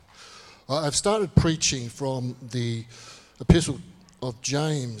I've started preaching from the Epistle of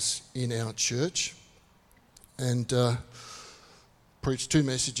James in our church and preached 2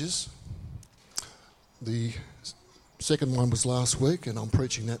 messages. The second one was last week and I'm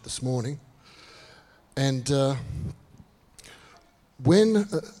preaching that this morning. And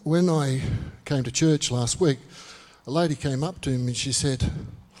when I came to church last week, a lady came up to me and she said,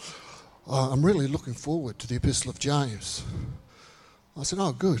 I'm really looking forward to the Epistle of James. I said,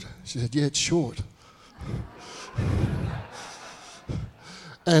 oh, good. She said, yeah, it's short.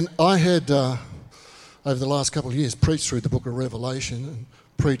 And I had, over the last couple of years, preached through the book of Revelation and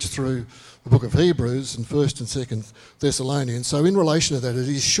preached through the book of Hebrews and 1st and 2nd Thessalonians. So in relation to that, it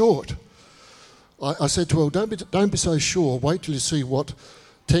is short. I said to her, don't be so sure. Wait till you see what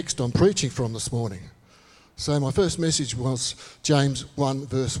text I'm preaching from this morning. So my first message was James 1,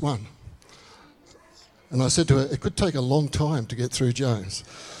 verse 1. And I said to her, it could take a long time to get through James.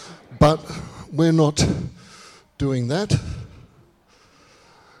 But we're not doing that.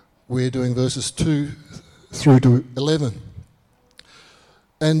 We're doing verses 2 through to 11.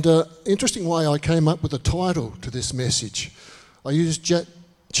 And interesting way I came up with a title to this message. I used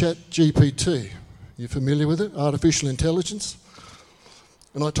ChatGPT. You familiar with it? Artificial intelligence.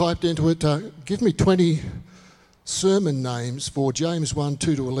 And I typed into it, give me 20 sermon names for James 1,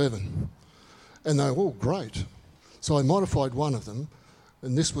 2 to 11. And they were all great. So I modified one of them,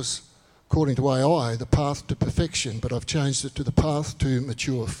 and this was, according to AI, the path to perfection, but I've changed it to the path to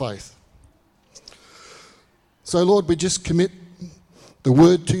mature faith. So Lord, we just commit the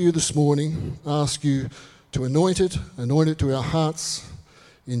word to you this morning, ask you to anoint it to our hearts,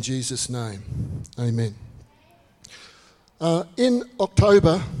 in Jesus' name. Amen. In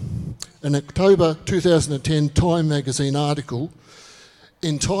October, an October 2010 Time magazine article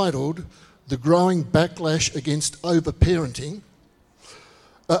entitled The Growing Backlash Against Overparenting,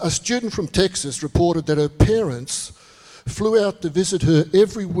 a student from Texas reported that her parents flew out to visit her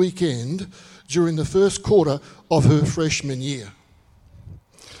every weekend during the first quarter of her freshman year.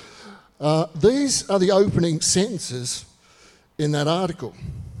 These are the opening sentences in that article.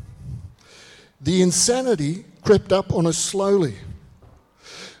 The insanity crept up on us slowly.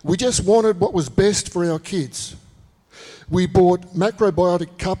 We just wanted what was best for our kids. We bought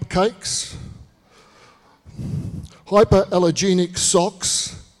macrobiotic cupcakes, hyperallergenic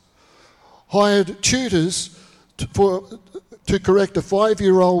socks, hired tutors to correct a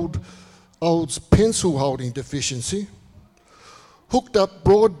 5-year-old's pencil holding deficiency, hooked up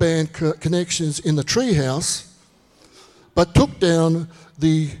broadband connections in the treehouse, but took down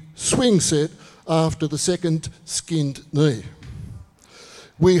the swing set after the second skinned knee.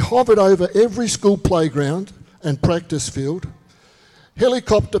 We hovered over every school playground and practice field.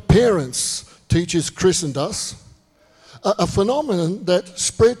 Helicopter parents, teachers christened us, a phenomenon that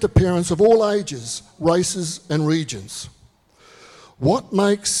spread to parents of all ages, races and regions. What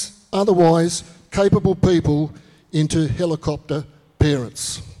makes otherwise capable people into helicopter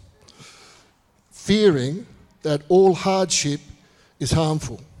parents? Fearing that all hardship is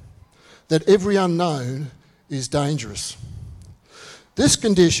harmful, that every unknown is dangerous. This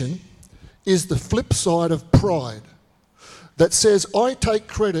condition is the flip side of pride that says, I take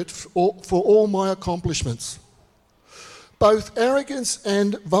credit for all my accomplishments. Both arrogance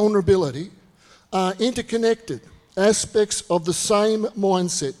and vulnerability are interconnected aspects of the same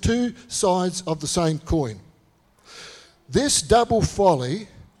mindset, 2 sides of the same coin. This double folly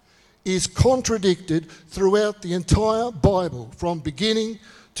is contradicted throughout the entire Bible from beginning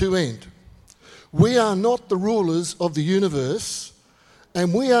to end. We are not the rulers of the universe,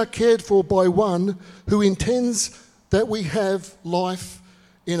 and we are cared for by one who intends that we have life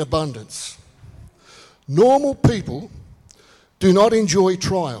in abundance. Normal people do not enjoy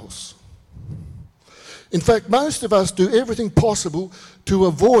trials. In fact, most of us do everything possible to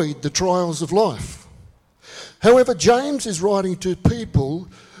avoid the trials of life. However, James is writing to people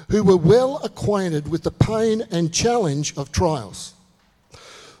who were well acquainted with the pain and challenge of trials.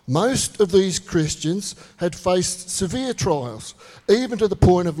 Most of these Christians had faced severe trials, even to the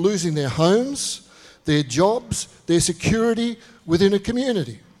point of losing their homes, their jobs, their security within a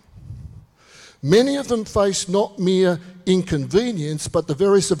community. Many of them faced not mere inconvenience, but the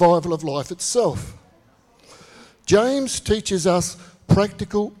very survival of life itself. James teaches us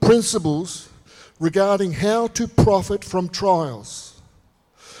practical principles regarding how to profit from trials.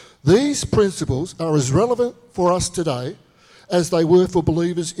 These principles are as relevant for us today as they were for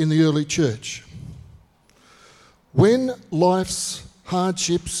believers in the early church. When life's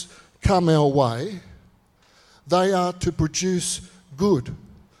hardships come our way, they are to produce good,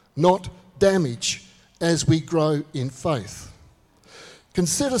 not damage, as we grow in faith.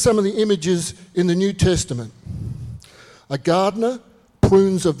 Consider some of the images in the New Testament. A gardener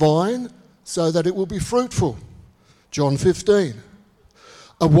prunes a vine so that it will be fruitful. John 15.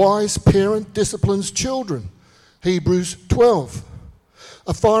 A wise parent disciplines children. Hebrews 12.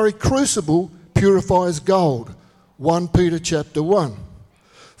 A fiery crucible purifies gold. 1 Peter chapter 1.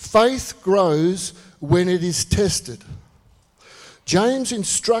 Faith grows when it is tested. James'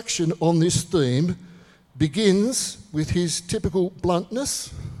 instruction on this theme begins with his typical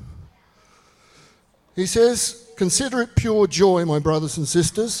bluntness. He says, "Consider it pure joy, my brothers and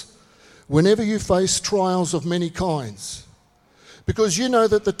sisters, whenever you face trials of many kinds, because you know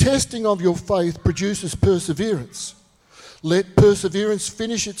that the testing of your faith produces perseverance. Let perseverance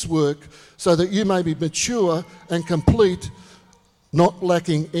finish its work so that you may be mature and complete, not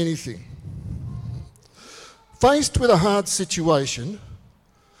lacking anything." Faced with a hard situation,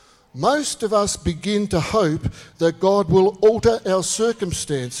 most of us begin to hope that God will alter our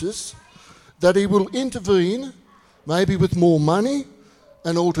circumstances, that he will intervene, maybe with more money,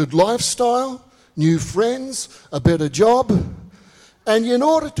 an altered lifestyle, new friends, a better job. And in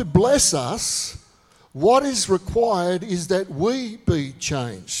order to bless us, what is required is that we be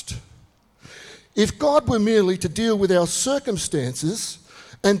changed. If God were merely to deal with our circumstances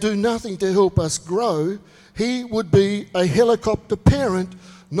and do nothing to help us grow, he would be a helicopter parent,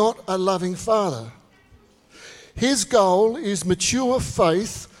 not a loving father. His goal is mature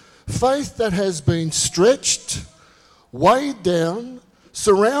faith, faith that has been stretched, weighed down,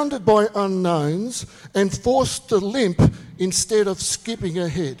 surrounded by unknowns, and forced to limp instead of skipping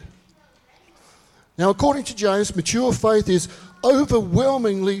ahead. Now, according to James, mature faith is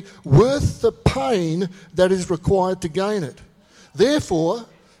overwhelmingly worth the pain that is required to gain it. Therefore,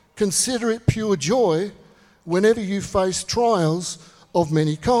 consider it pure joy whenever you face trials of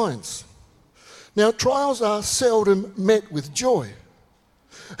many kinds. Now, trials are seldom met with joy.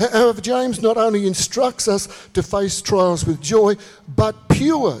 However, James not only instructs us to face trials with joy, but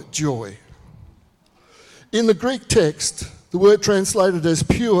pure joy. In the Greek text, the word translated as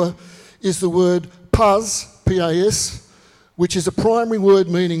pure is the word pas, P-A-S, which is a primary word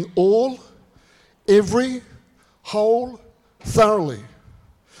meaning all, every, whole, thoroughly.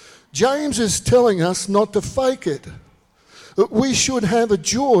 James is telling us not to fake it. We should have a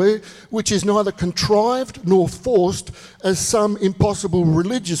joy which is neither contrived nor forced as some impossible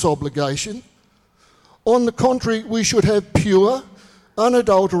religious obligation. On the contrary, we should have pure,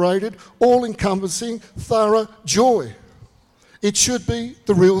 unadulterated, all-encompassing, thorough joy. It should be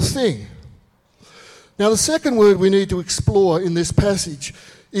the real thing. Now, the second word we need to explore in this passage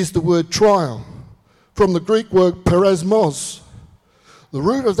is the word trial, from the Greek word parasmos. The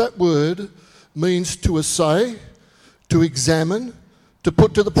root of that word means to assay, to examine, to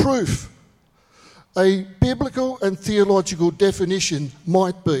put to the proof. A biblical and theological definition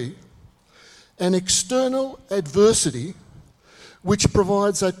might be an external adversity which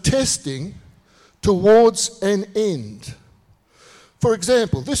provides a testing towards an end. For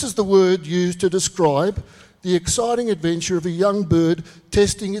example, this is the word used to describe the exciting adventure of a young bird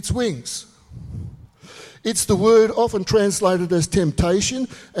testing its wings. It's the word often translated as temptation,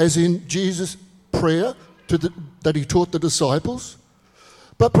 as in Jesus' prayer that he taught the disciples.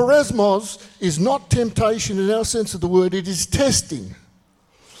 But parasmos is not temptation in our sense of the word, it is testing.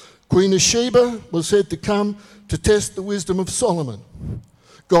 Queen of Sheba was said to come to test the wisdom of Solomon.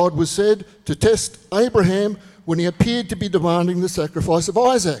 God was said to test Abraham when he appeared to be demanding the sacrifice of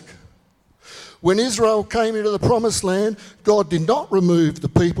Isaac. When Israel came into the promised land, God did not remove the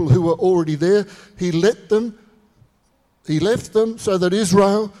people who were already there. He left them so that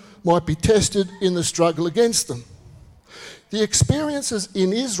Israel might be tested in the struggle against them. The experiences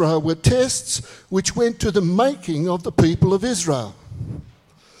in Israel were tests which went to the making of the people of Israel.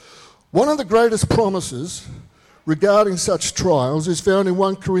 One of the greatest promises regarding such trials is found in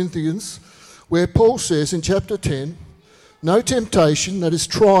 1 Corinthians, where Paul says in chapter 10, "No temptation, that is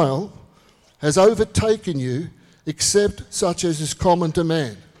trial, has overtaken you except such as is common to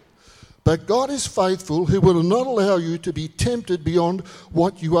man. But God is faithful, who will not allow you to be tempted beyond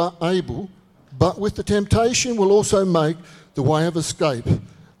what you are able, but with the temptation will also make the way of escape,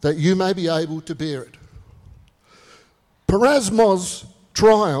 that you may be able to bear it." Parasmos,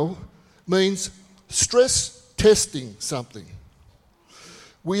 trial, means stress testing something.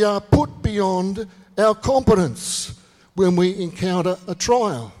 We are put beyond our competence when we encounter a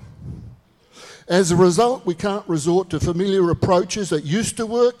trial. As a result, we can't resort to familiar approaches that used to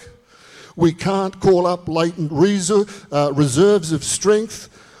work. We can't call up latent reserves of strength.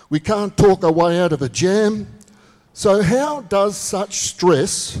 We can't talk our way out of a jam. So how does such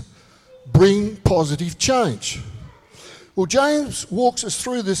stress bring positive change? Well, James walks us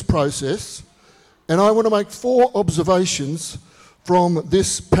through this process, and I want to make 4 observations from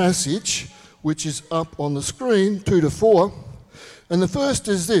this passage, which is up on the screen, 2 to 4. And the first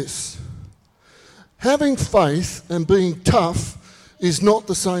is this: having faith and being tough is not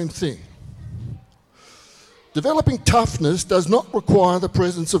the same thing. Developing toughness does not require the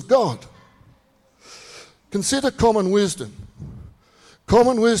presence of God. Consider common wisdom.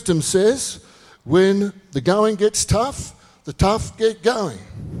 Common wisdom says, when the going gets tough, the tough get going.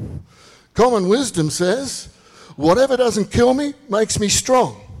 Common wisdom says, whatever doesn't kill me makes me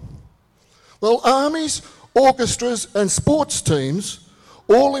strong. Well, armies, orchestras and sports teams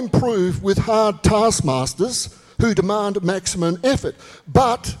all improve with hard taskmasters who demand maximum effort.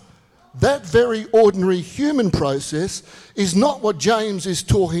 But that very ordinary human process is not what James is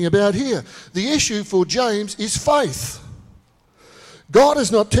talking about here. The issue for James is faith. God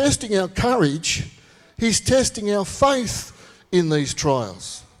is not testing our courage, he's testing our faith in these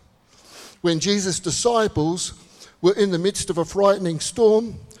trials. When Jesus' disciples were in the midst of a frightening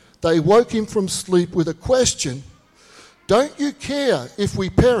storm, they woke him from sleep with a question: "Don't you care if we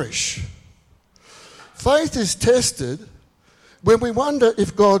perish?" Faith is tested when we wonder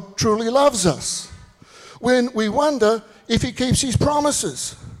if God truly loves us, when we wonder if he keeps his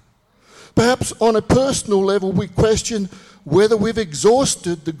promises. Perhaps on a personal level we question whether we've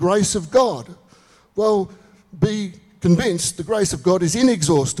exhausted the grace of God. Well, be convinced the grace of God is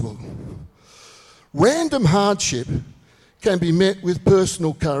inexhaustible. Random hardship can be met with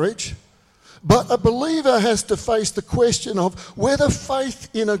personal courage, but a believer has to face the question of whether faith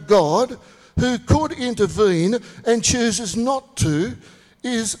in a God who could intervene and chooses not to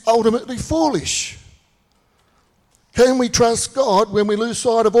is ultimately foolish. Can we trust God when we lose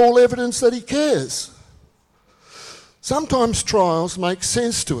sight of all evidence that he cares? Sometimes trials make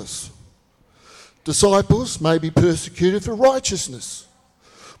sense to us. Disciples may be persecuted for righteousness.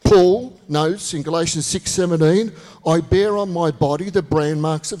 Paul notes in Galatians 6:17, "I bear on my body the brand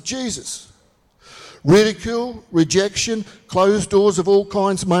marks of Jesus." Ridicule, rejection, closed doors of all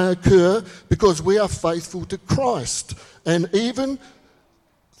kinds may occur because we are faithful to Christ. And even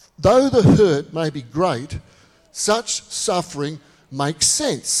though the hurt may be great, such suffering makes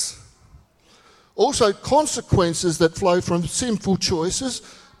sense. Also, consequences that flow from sinful choices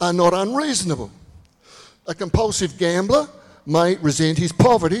are not unreasonable. A compulsive gambler may resent his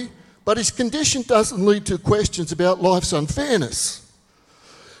poverty, but his condition doesn't lead to questions about life's unfairness.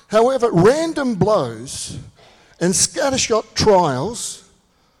 However, random blows and scattershot trials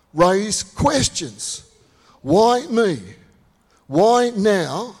raise questions. Why me? Why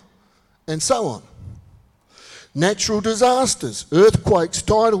now? And so on. Natural disasters, earthquakes,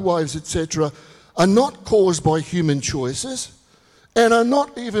 tidal waves, etc. are not caused by human choices and are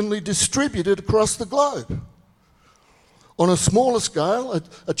not evenly distributed across the globe. On a smaller scale,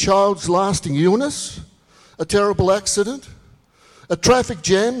 a child's lasting illness, a terrible accident, a traffic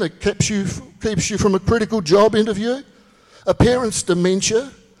jam that keeps you from a critical job interview, a parent's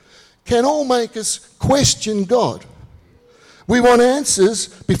dementia, can all make us question God. We want answers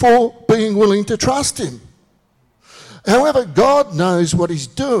before being willing to trust him. However, God knows what he's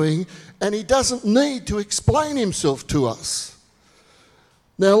doing and he doesn't need to explain himself to us.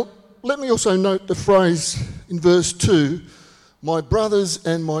 Now, let me also note the phrase in verse 2, "My brothers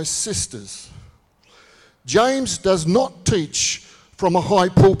and my sisters." James does not teach from a high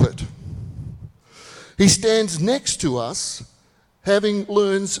pulpit. He stands next to us, having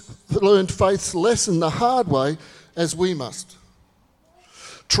learned faith's lesson the hard way, as we must.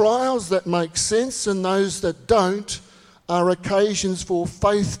 Trials that make sense and those that don't are occasions for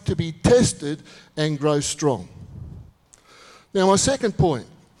faith to be tested and grow strong. Now, my second point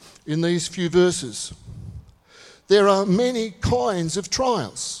in these few verses: there are many kinds of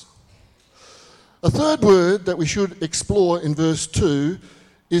trials. A third word that we should explore in verse 2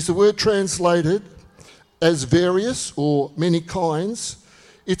 is the word translated as various or many kinds.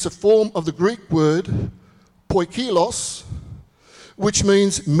 It's a form of the Greek word poikilos, which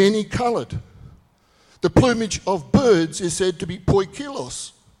means many coloured. The plumage of birds is said to be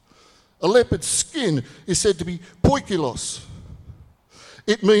poikilos. A leopard's skin is said to be poikilos.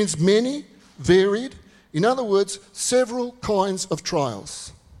 It means many, varied, in other words, several kinds of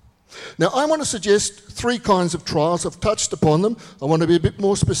trials. Now, I want to suggest 3 kinds of trials. I've touched upon them. I want to be a bit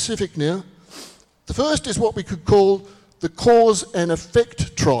more specific now. The first is what we could call the cause and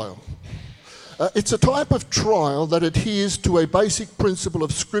effect trial. It's a type of trial that adheres to a basic principle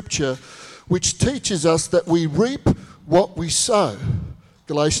of Scripture which teaches us that we reap what we sow.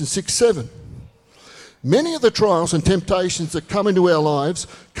 Galatians 6:7. Many of the trials and temptations that come into our lives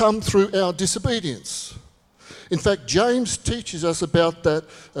come through our disobedience. In fact, James teaches us about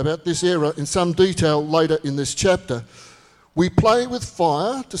this error in some detail later in this chapter. We play with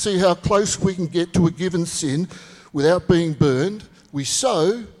fire to see how close we can get to a given sin without being burned. We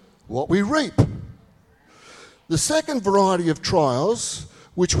sow what we reap. The second variety of trials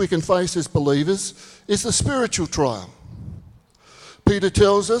which we can face as believers is the spiritual trial. Peter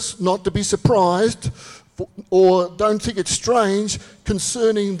tells us not to be surprised or don't think it's strange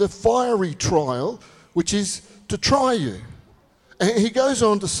concerning the fiery trial which is to try you. And he goes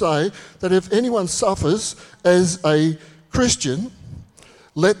on to say that if anyone suffers as a Christian,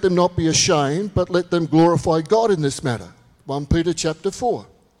 let them not be ashamed, but let them glorify God in this matter. 1 Peter chapter 4.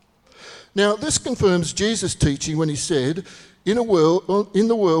 Now, this confirms Jesus' teaching when he said, in the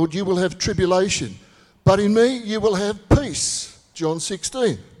world you will have tribulation, but in me you will have peace. John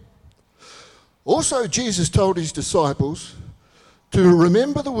 16. Also, Jesus told his disciples to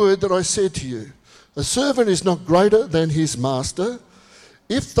remember the word that I said to you. A servant is not greater than his master.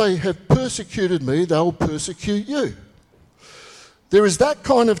 If they have persecuted me, they'll persecute you. There is that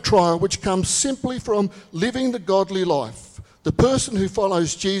kind of trial which comes simply from living the godly life. The person who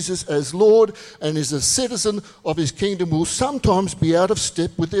follows Jesus as Lord and is a citizen of his kingdom will sometimes be out of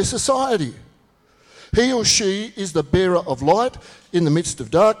step with their society. He or she is the bearer of light in the midst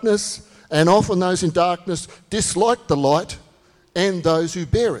of darkness, and often those in darkness dislike the light and those who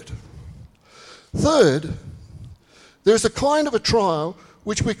bear it. Third, there's a kind of a trial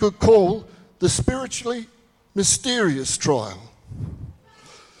which we could call the spiritually mysterious trial.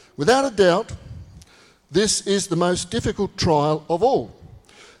 Without a doubt, this is the most difficult trial of all.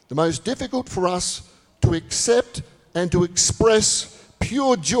 The most difficult for us to accept and to express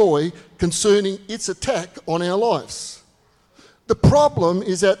pure joy concerning its attack on our lives. The problem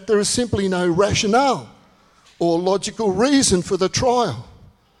is that there is simply no rationale or logical reason for the trial,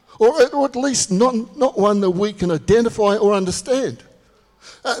 or at least not one that we can identify or understand.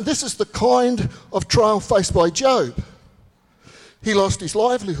 This is the kind of trial faced by Job. He lost his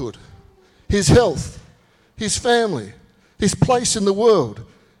livelihood, his health, his family, his place in the world.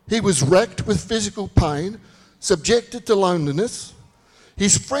 He was racked with physical pain, subjected to loneliness.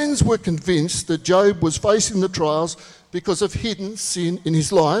 His friends were convinced that Job was facing the trials because of hidden sin in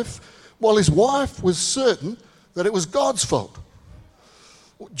his life, while his wife was certain that it was God's fault.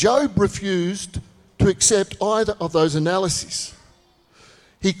 Job refused to accept either of those analyses.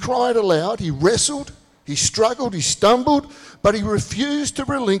 He cried aloud, he wrestled, he struggled, he stumbled, but he refused to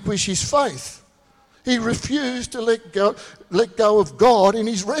relinquish his faith. He refused to let go of God in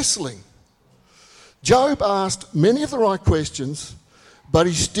his wrestling. Job asked many of the right questions, but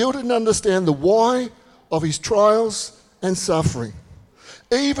he still didn't understand the why of his trials and suffering.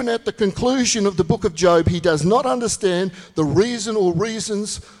 Even at the conclusion of the book of Job, he does not understand the reason or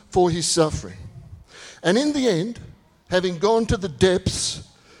reasons for his suffering. And in the end, having gone to the depths,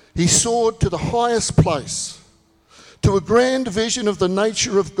 he soared to the highest place, to a grand vision of the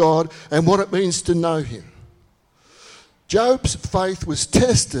nature of God and what it means to know him. Job's faith was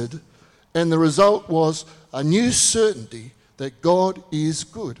tested, and the result was a new certainty that God is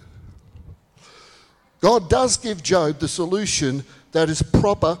good. God does give Job the solution that is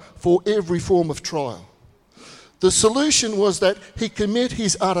proper for every form of trial. The solution was that he commit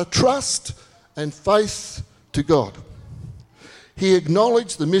his utter trust and faith to God. He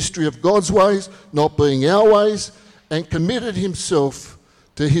acknowledged the mystery of God's ways not being our ways, and committed himself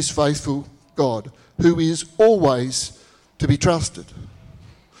to his faithful God, who is always to be trusted.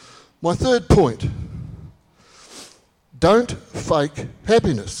 My third point, don't fake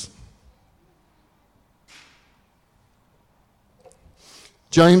happiness.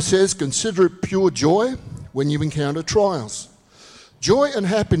 James says, consider it pure joy when you encounter trials. Joy and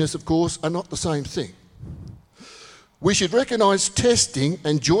happiness, of course, are not the same thing. We should recognise testing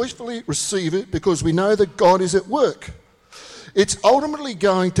and joyfully receive it because we know that God is at work. It's ultimately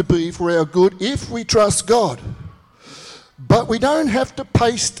going to be for our good if we trust God. But we don't have to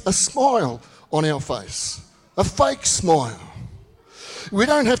paste a smile on our face, a fake smile. We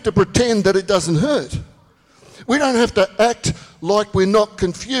don't have to pretend that it doesn't hurt. We don't have to act like we're not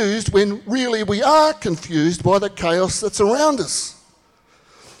confused when really we are confused by the chaos that's around us.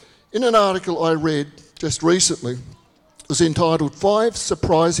 In an article I read just recently, it was entitled 5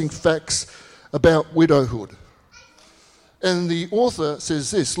 Surprising Facts About Widowhood. And the author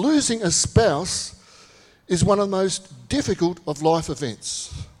says this: losing a spouse is one of the most difficult of life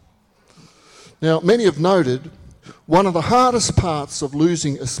events. Now, many have noted one of the hardest parts of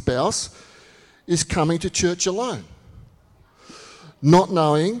losing a spouse is coming to church alone, not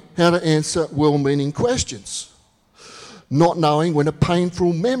knowing how to answer well-meaning questions, not knowing when a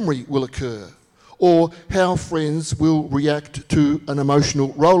painful memory will occur, or how friends will react to an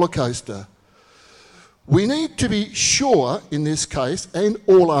emotional roller coaster. We need to be sure in this case and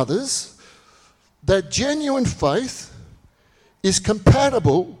all others that genuine faith is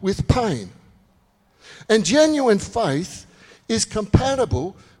compatible with pain. And genuine faith is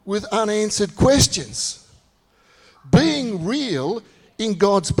compatible with unanswered questions. Being real in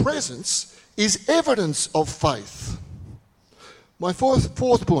God's presence is evidence of faith. My fourth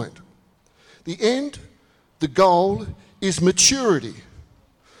point. The end, the goal, is maturity,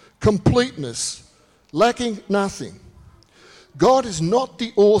 completeness, lacking nothing. God is not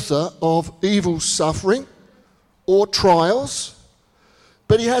the author of evil suffering or trials,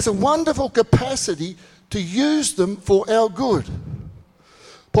 but he has a wonderful capacity to use them for our good.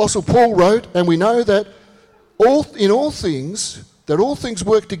 Apostle Paul wrote, and we know that all things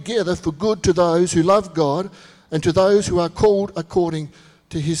work together for good to those who love God and to those who are called according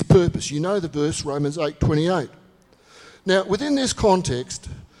to his purpose. You know the verse, Romans 8:28. Now, within this context,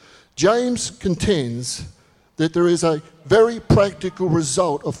 James contends that there is a very practical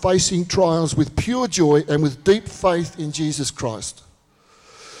result of facing trials with pure joy and with deep faith in Jesus Christ.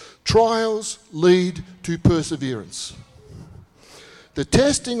 Trials lead to perseverance. The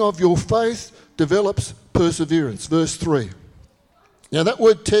testing of your faith develops perseverance. Verse 3. Now that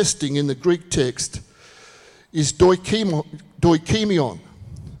word testing in the Greek text is doikemion,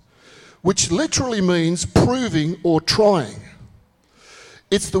 which literally means proving or trying.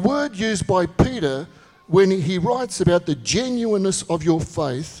 It's the word used by Peter when he writes about the genuineness of your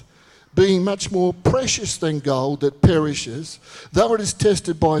faith being much more precious than gold that perishes, though it is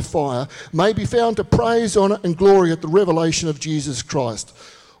tested by fire, may be found to praise, honour and glory at the revelation of Jesus Christ.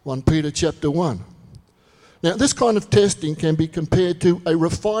 1 Peter chapter 1. Now, this kind of testing can be compared to a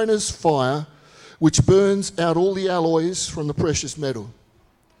refiner's fire which burns out all the alloys from the precious metal.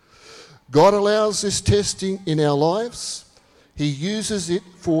 God allows this testing in our lives. He uses it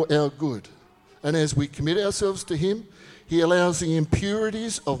for our good. And as we commit ourselves to him, he allows the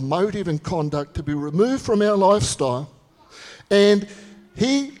impurities of motive and conduct to be removed from our lifestyle, and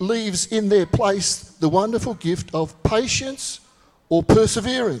he leaves in their place the wonderful gift of patience or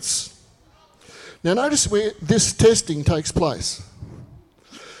perseverance. Now notice where this testing takes place.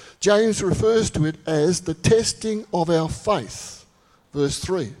 James refers to it as the testing of our faith. Verse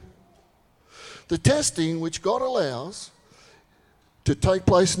 3. The testing which God allows to take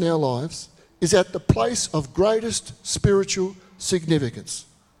place in our lives is at the place of greatest spiritual significance,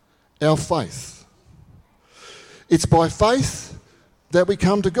 our faith. It's by faith that we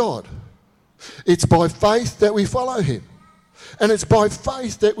come to God. It's by faith that we follow him. And it's by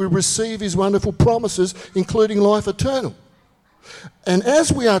faith that we receive his wonderful promises, including life eternal. And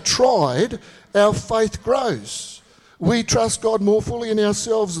as we are tried, our faith grows. We trust God more fully and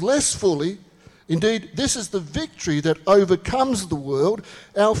ourselves less fully. Indeed, this is the victory that overcomes the world,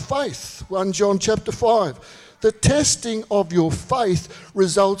 our faith. 1 John chapter 5. The testing of your faith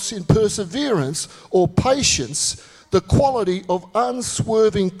results in perseverance or patience, the quality of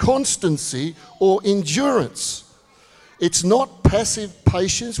unswerving constancy or endurance. It's not passive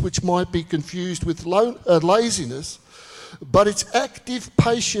patience, which might be confused with laziness, but it's active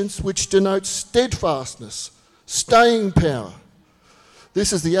patience, which denotes steadfastness, staying power.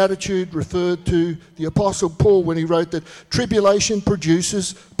 This is the attitude referred to the Apostle Paul when he wrote that tribulation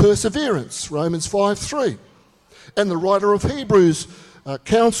produces perseverance, Romans 5:3. And the writer of Hebrews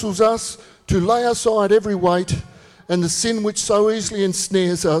counsels us to lay aside every weight and the sin which so easily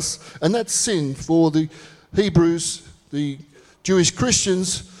ensnares us. And that sin for the Hebrews, the Jewish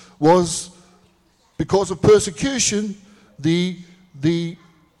Christians, was, because of persecution, the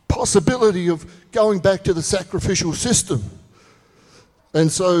possibility of going back to the sacrificial system. And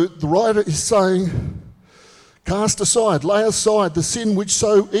so the writer is saying, cast aside, lay aside the sin which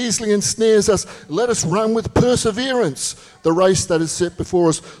so easily ensnares us. Let us run with perseverance the race that is set before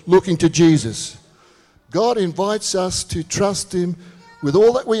us, looking to Jesus. God invites us to trust him with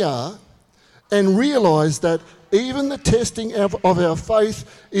all that we are and realise that even the testing of our faith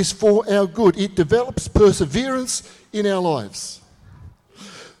is for our good. It develops perseverance in our lives.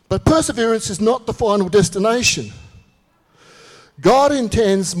 But perseverance is not the final destination. God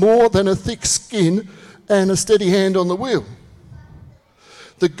intends more than a thick skin and a steady hand on the wheel.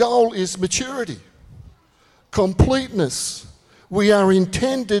 The goal is maturity, completeness. We are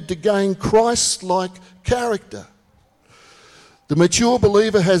intended to gain Christ-like character. The mature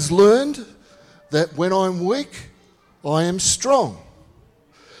believer has learned that when I'm weak, I am strong.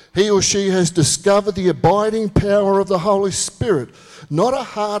 He or she has discovered the abiding power of the Holy Spirit, not a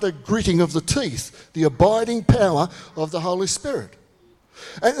harder gritting of the teeth, the abiding power of the Holy Spirit.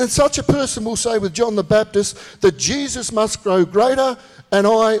 And such a person will say with John the Baptist that Jesus must grow greater and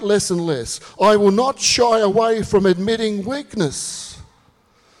I less and less. I will not shy away from admitting weakness.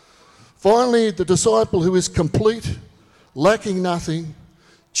 Finally, the disciple who is complete, lacking nothing,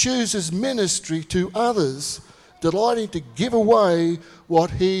 chooses ministry to others, delighting to give away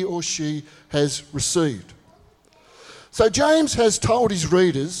what he or she has received. So James has told his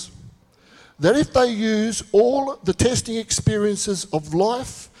readers that if they use all the testing experiences of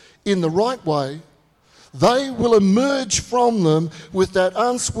life in the right way, they will emerge from them with that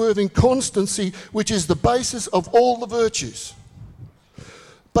unswerving constancy which is the basis of all the virtues.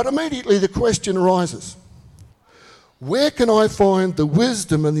 But immediately the question arises, where can I find the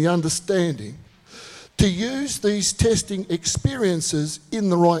wisdom and the understanding to use these testing experiences in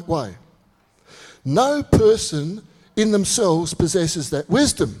the right way? No person in themselves possesses that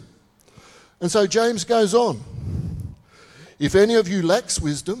wisdom. And so James goes on, if any of you lacks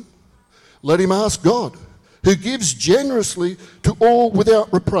wisdom, let him ask God, who gives generously to all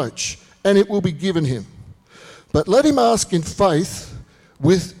without reproach, and it will be given him. But let him ask in faith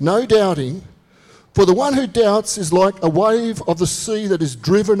with no doubting, for the one who doubts is like a wave of the sea that is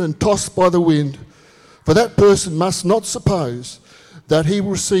driven and tossed by the wind. For that person must not suppose that he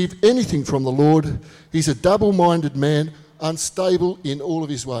will receive anything from the Lord. He's a double-minded man, unstable in all of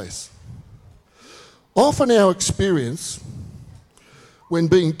his ways. Often our experience when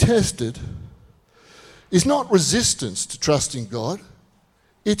being tested is not resistance to trusting God,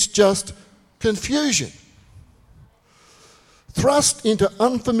 it's just confusion. Thrust into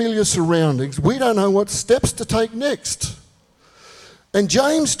unfamiliar surroundings, we don't know what steps to take next. And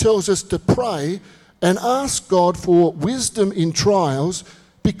James tells us to pray and ask God for wisdom in trials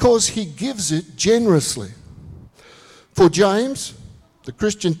because he gives it generously. For James, the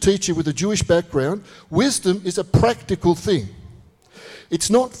Christian teacher with a Jewish background, wisdom is a practical thing. It's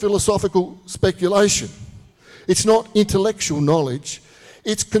not philosophical speculation. It's not intellectual knowledge.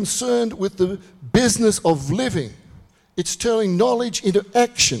 It's concerned with the business of living. It's turning knowledge into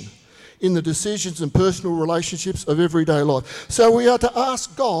action in the decisions and personal relationships of everyday life. So we are to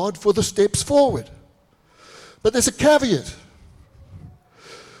ask God for the steps forward. But there's a caveat.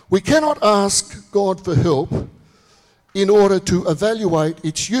 We cannot ask God for help in order to evaluate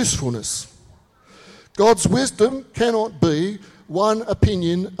its usefulness. God's wisdom cannot be one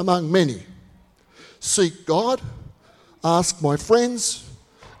opinion among many. Seek God, ask my friends,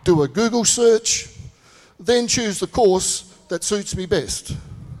 do a Google search, then choose the course that suits me best.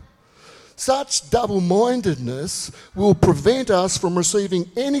 Such double-mindedness will prevent us from receiving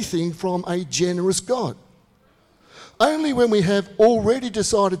anything from a generous God. Only when we have already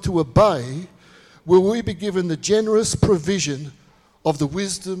decided to obey will we be given the generous provision of the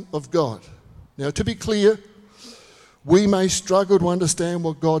wisdom of God. Now, to be clear, we may struggle to understand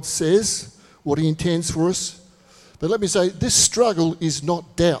what God says, what he intends for us, but let me say, this struggle is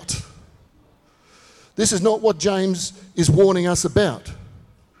not doubt. This is not what James is warning us about.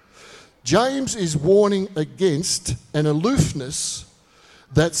 James is warning against an aloofness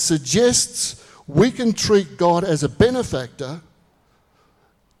that suggests we can treat God as a benefactor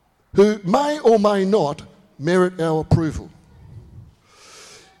who may or may not merit our approval.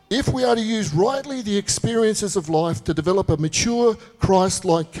 If we are to use rightly the experiences of life to develop a mature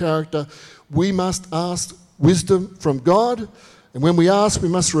Christ-like character, we must ask wisdom from God. And when we ask, we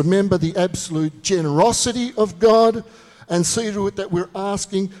must remember the absolute generosity of God and see to it that we're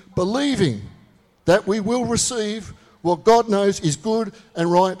asking, believing that we will receive what God knows is good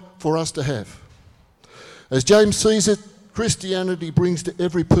and right for us to have. As James sees it, Christianity brings to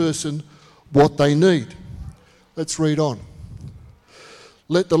every person what they need. Let's read on.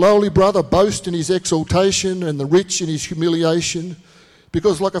 Let the lowly brother boast in his exaltation and the rich in his humiliation,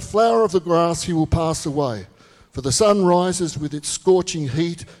 because like a flower of the grass he will pass away. For the sun rises with its scorching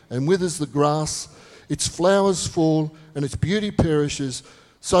heat and withers the grass, its flowers fall and its beauty perishes,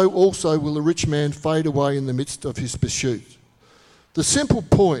 so also will the rich man fade away in the midst of his pursuit. The simple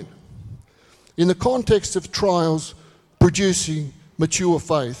point, in the context of trials producing mature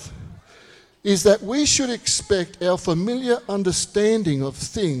faith, is that we should expect our familiar understanding of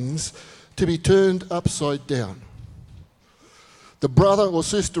things to be turned upside down. The brother or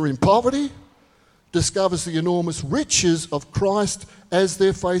sister in poverty discovers the enormous riches of Christ as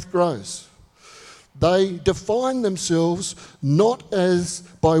their faith grows. They define themselves not as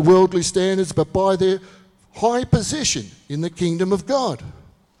by worldly standards, but by their high position in the kingdom of God.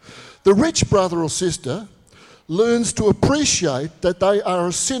 The rich brother or sister learns to appreciate that they are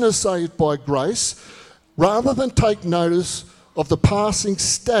a sinner saved by grace, rather than take notice of the passing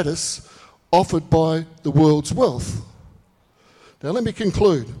status offered by the world's wealth. Now let me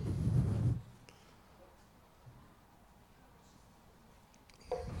conclude.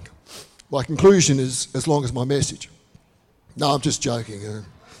 My conclusion is as long as my message. No, I'm just joking.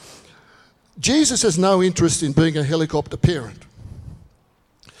 Jesus has no interest in being a helicopter parent.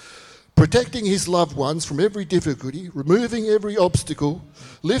 Protecting his loved ones from every difficulty, removing every obstacle,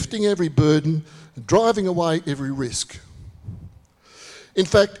 lifting every burden, driving away every risk. In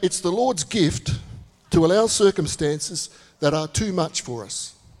fact, it's the Lord's gift to allow circumstances that are too much for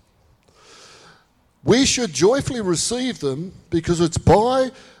us. We should joyfully receive them because it's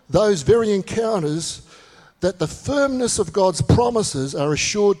by those very encounters that the firmness of God's promises are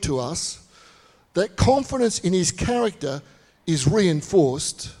assured to us, that confidence in his character is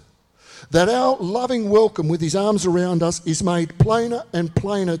reinforced, that our loving welcome with his arms around us is made plainer and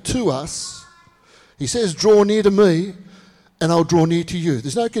plainer to us. He says, draw near to me and I'll draw near to you.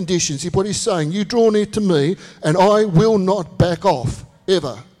 There's no conditions. What he's saying, you draw near to me and I will not back off,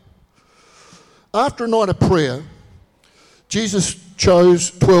 ever. After a night of prayer, Jesus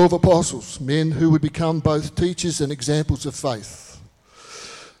chose 12 apostles, men who would become both teachers and examples of faith.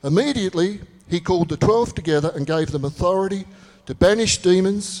 Immediately, he called the 12 together and gave them authority to banish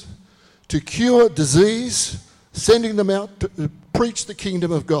demons, to cure disease, sending them out to preach the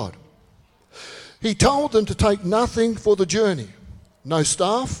kingdom of God. He told them to take nothing for the journey. No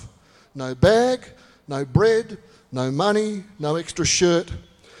staff, no bag, no bread, no money, no extra shirt.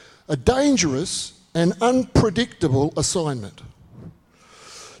 A dangerous and unpredictable assignment.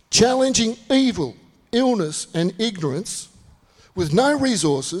 Challenging evil, illness and ignorance with no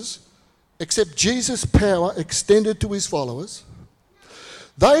resources except Jesus' power extended to his followers.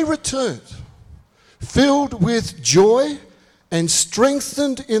 They returned filled with joy and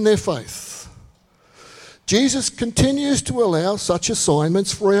strengthened in their faith. Jesus continues to allow such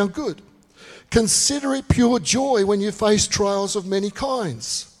assignments for our good. Consider it pure joy when you face trials of many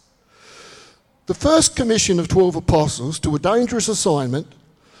kinds. The first commission of 12 apostles to a dangerous assignment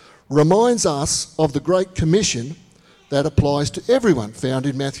reminds us of the Great Commission that applies to everyone, found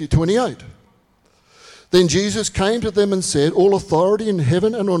in Matthew 28. Then Jesus came to them and said, all authority in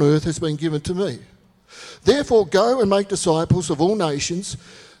heaven and on earth has been given to me. Therefore go and make disciples of all nations,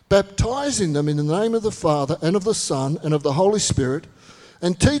 baptizing them in the name of the Father and of the Son and of the Holy Spirit,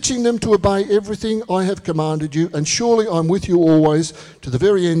 and teaching them to obey everything I have commanded you, and surely I'm with you always to the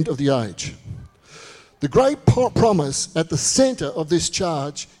very end of the age. The great promise at the centre of this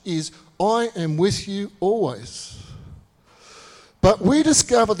charge is, I am with you always. But we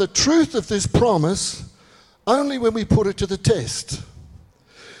discover the truth of this promise only when we put it to the test.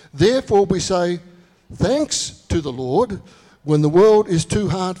 Therefore we say, thanks to the Lord when the world is too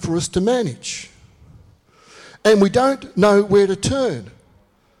hard for us to manage. And we don't know where to turn.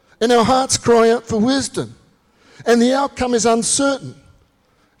 And our hearts cry out for wisdom. And the outcome is uncertain.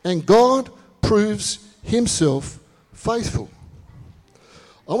 And God proves himself faithful.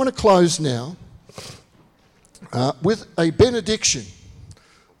 I want to close now with a benediction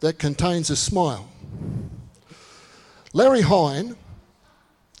that contains a smile. Larry Hine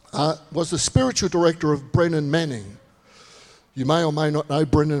was the spiritual director of Brennan Manning. You may or may not know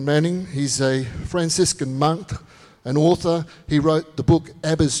Brennan Manning. He's a Franciscan monk, an author. He wrote the book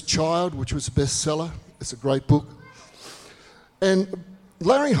Abba's Child, which was a bestseller. It's a great book. And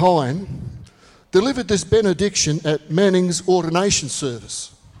Larry Hine delivered this benediction at Manning's ordination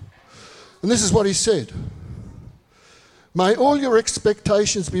service. And this is what he said. May all your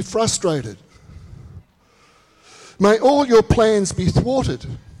expectations be frustrated. May all your plans be thwarted.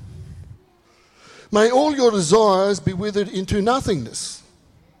 May all your desires be withered into nothingness,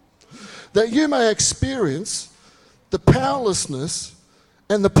 that you may experience the powerlessness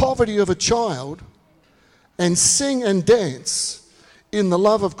and the poverty of a child and sing and dance in the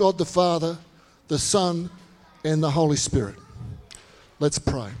love of God the Father, the Son, and the Holy Spirit. Let's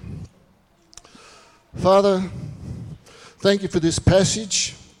pray. Father, thank you for this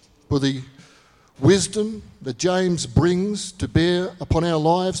passage, for the wisdom that James brings to bear upon our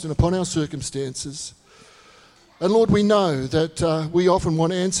lives and upon our circumstances. And Lord, we know that we often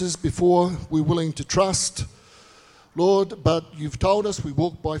want answers before we're willing to trust, Lord, but you've told us we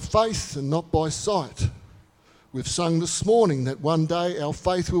walk by faith and not by sight. We've sung this morning that one day our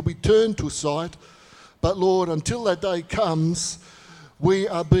faith will be turned to sight, but Lord, until that day comes, we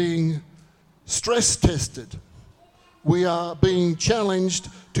are being stress tested. We are being challenged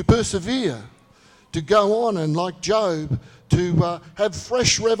to persevere, to go on and, like Job, to have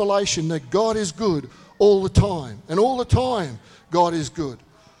fresh revelation that God is good all the time. And all the time, God is good.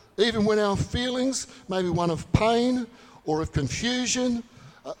 Even when our feelings may be one of pain or of confusion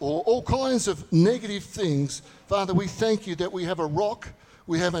or all kinds of negative things, Father, we thank you that we have a rock,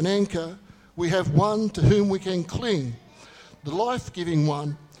 we have an anchor, we have one to whom we can cling, the life-giving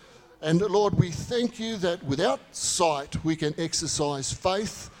one. And Lord, we thank you that without sight we can exercise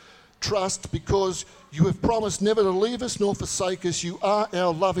faith, trust, because you have promised never to leave us nor forsake us. You are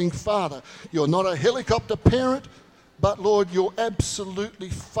our loving Father. You're not a helicopter parent, but Lord, you're absolutely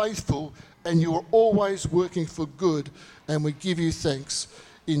faithful and you're always working for good. And we give you thanks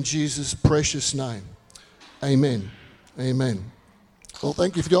in Jesus' precious name. Amen. Amen. Well,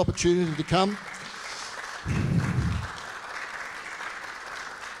 thank you for the opportunity to come.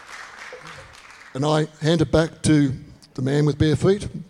 And I hand it back to the man with bare feet.